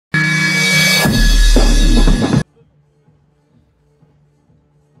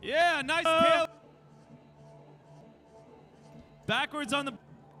Yeah, nice tail. Backwards on the...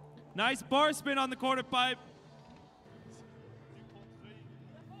 Nice bar spin on the quarter pipe.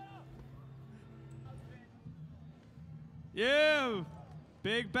 Yeah.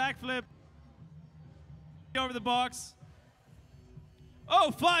 Big backflip. Over the box.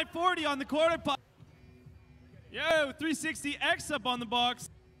 Oh, 540 on the quarter pipe. Yo, 360 X up on the box.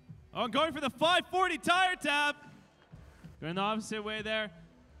 Oh, going for the 540 tire tap. Going the opposite way there.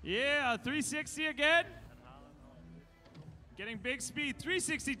 Yeah, 360 again. Getting big speed.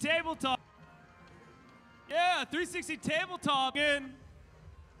 360 tabletop. Yeah, 360 tabletop in.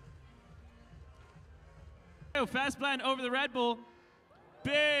 Yo, fast plan over the Red Bull.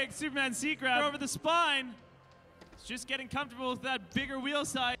 Big Superman seat grab over the spine. It's just getting comfortable with that bigger wheel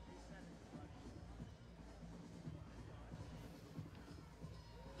size.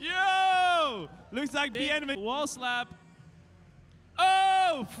 Yo! Looks like the enemy. Wall slap.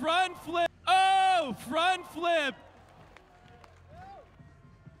 Oh, front flip. Oh, front flip.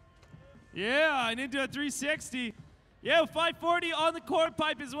 Yeah, and into a 360. Yo, 540 on the quarter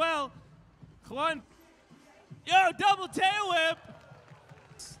pipe as well. Clun. Yo, double tail whip.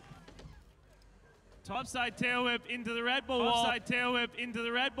 Topside tail whip into the Red Bull wall. Topside tail whip into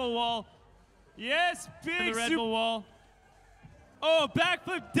the Red Bull wall. Yes, big Red Bull wall. Oh,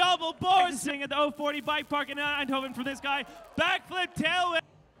 backflip double bar. Sitting at the 040 bike park in Eindhoven for this guy. Backflip tail whip.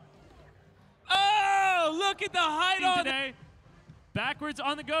 Oh, look at the height on today. Backwards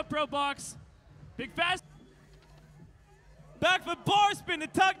on the GoPro box. Big fast. Backflip bar spin to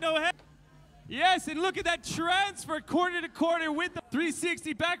tuck no head. Yes, and look at that transfer quarter to quarter with the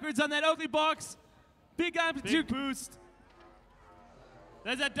 360 backwards on that Oakley box. Big amplitude boost.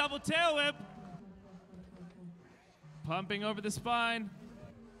 There's that double tail whip. Pumping over the spine.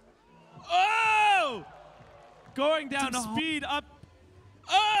 Oh! Going down to speed up.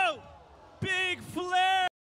 Oh!